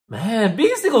Man,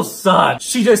 being single sucks.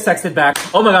 She just texted back.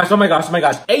 Oh my gosh, oh my gosh, oh my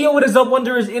gosh. Hey yo, what is up,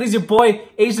 Wonderers? It is your boy,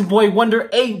 Asian Boy Wonder,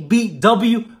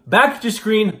 ABW. Back at your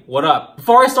screen, what up?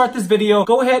 Before I start this video,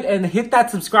 go ahead and hit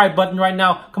that subscribe button right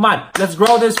now. Come on, let's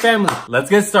grow this family. Let's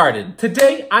get started.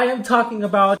 Today, I am talking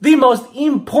about the most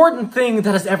important thing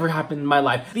that has ever happened in my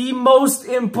life. The most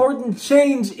important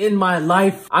change in my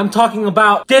life. I'm talking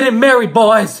about getting married,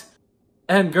 boys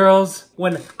and girls.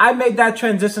 When I made that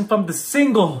transition from the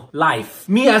single life,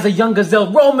 me as a young gazelle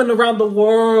roaming around the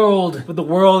world with the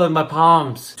world in my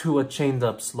palms, to a chained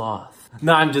up sloth.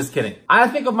 No, I'm just kidding. I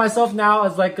think of myself now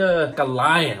as like a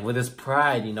lion with his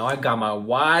pride. You know, I got my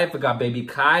wife, I got baby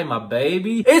Kai, my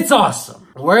baby. It's awesome.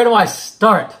 Where do I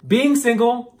start? Being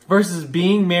single versus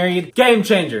being married, game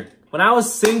changer. When I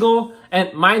was single,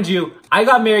 and mind you, I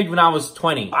got married when I was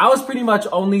 20. I was pretty much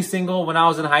only single when I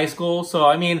was in high school. So,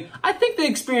 I mean, I think the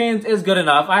experience is good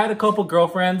enough. I had a couple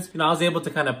girlfriends. You know, I was able to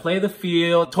kind of play the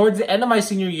field. Towards the end of my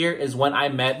senior year is when I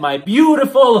met my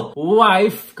beautiful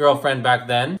wife, girlfriend back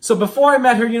then. So before I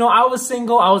met her, you know, I was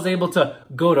single. I was able to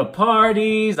go to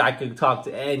parties. I could talk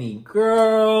to any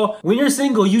girl. When you're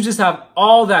single, you just have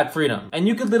all that freedom. And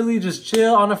you could literally just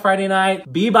chill on a Friday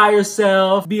night, be by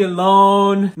yourself, be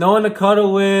alone, no one to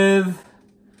cuddle with.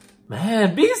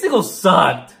 Man, being single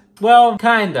sucked. Well,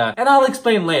 kinda. And I'll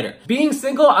explain later. Being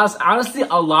single, honestly,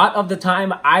 a lot of the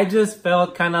time, I just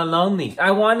felt kinda lonely.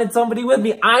 I wanted somebody with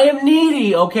me. I am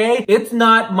needy, okay? It's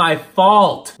not my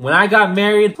fault. When I got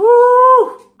married,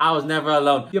 whoo, I was never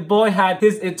alone. Your boy had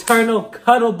his eternal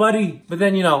cuddle buddy. But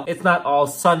then, you know, it's not all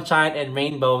sunshine and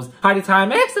rainbows. Party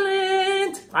time, excellent.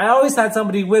 I always had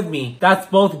somebody with me. That's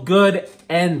both good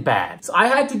and bad. So I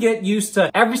had to get used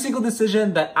to every single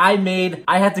decision that I made.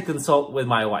 I had to consult with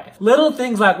my wife. Little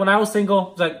things like when I was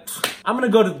single, it's like, I'm gonna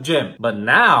go to the gym. But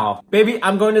now, baby,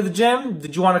 I'm going to the gym.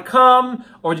 Did you want to come?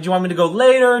 Or did you want me to go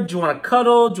later? Do you want to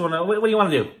cuddle? Do you want to, what do you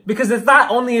want to do? Because it's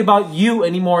not only about you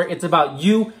anymore. It's about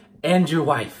you and your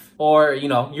wife. Or, you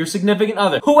know, your significant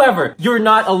other, whoever. You're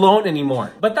not alone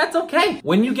anymore. But that's okay.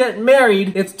 When you get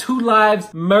married, it's two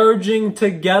lives merging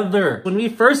together. When we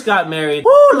first got married,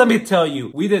 whoo, let me tell you,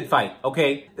 we did fight,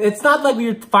 okay? It's not like we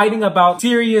were fighting about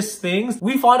serious things.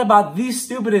 We fought about the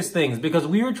stupidest things because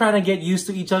we were trying to get used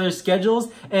to each other's schedules,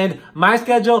 and my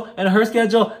schedule and her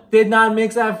schedule did not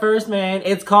mix at first, man.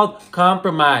 It's called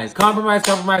compromise. Compromise,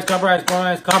 compromise, compromise,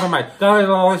 compromise,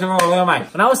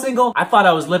 compromise. When I was single, I thought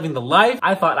I was living the life.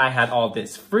 I thought I had all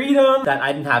this freedom, that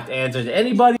I didn't have to answer to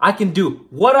anybody. I can do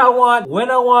what I want, when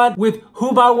I want, with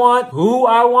whom I want, who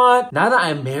I want. Now that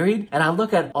I'm married and I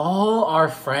look at all our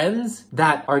friends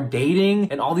that are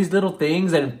dating and all these little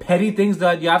things and petty things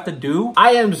that you have to do,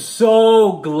 I am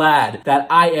so glad that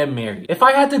I am married. If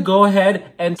I had to go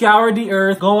ahead and scour the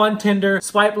earth, go on Tinder,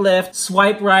 swipe left,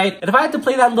 swipe right, and if I had to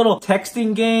play that little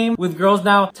texting game with girls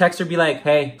now, text her be like,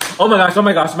 hey, oh my gosh, oh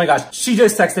my gosh, oh my gosh. She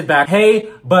just texted back, hey,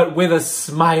 but with a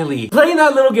smile. Playing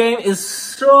that little game is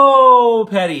so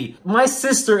petty. My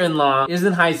sister-in-law is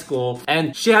in high school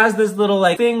and she has this little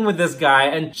like thing with this guy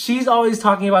and she's always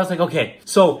talking about, it's like, okay,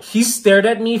 so he stared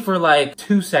at me for like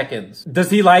 2 seconds.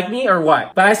 Does he like me or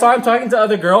what? But I saw him talking to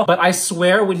other girl, but I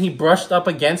swear when he brushed up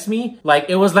against me, like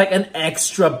it was like an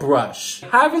extra brush.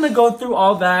 Having to go through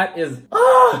all that is,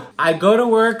 I go to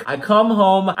work, I come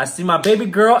home, I see my baby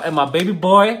girl and my baby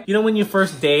boy. You know when you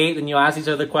first date and you ask each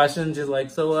other questions, just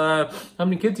like, so how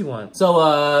many kids you want?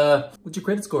 So, what's your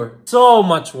credit score? So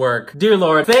much work. Dear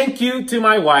Lord, thank you to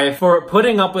my wife for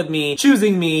putting up with me,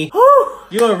 choosing me. Whew,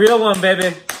 you're a real one,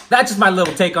 baby. That's just my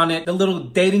little take on it. The little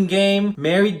dating game,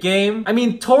 married game. I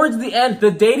mean, towards the end,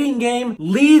 the dating game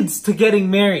leads to getting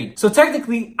married. So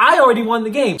technically, I already won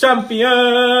the game.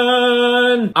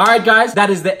 Champion! All right, guys, that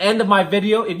is the end of my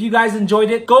video. If you guys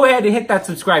enjoyed it, go ahead and hit that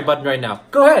subscribe button right now.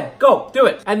 Go ahead, go, do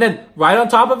it. And then right on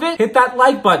top of it, hit that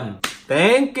like button.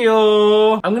 Thank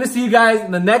you. I'm gonna see you guys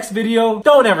in the next video.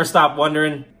 Don't ever stop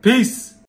wondering. Peace.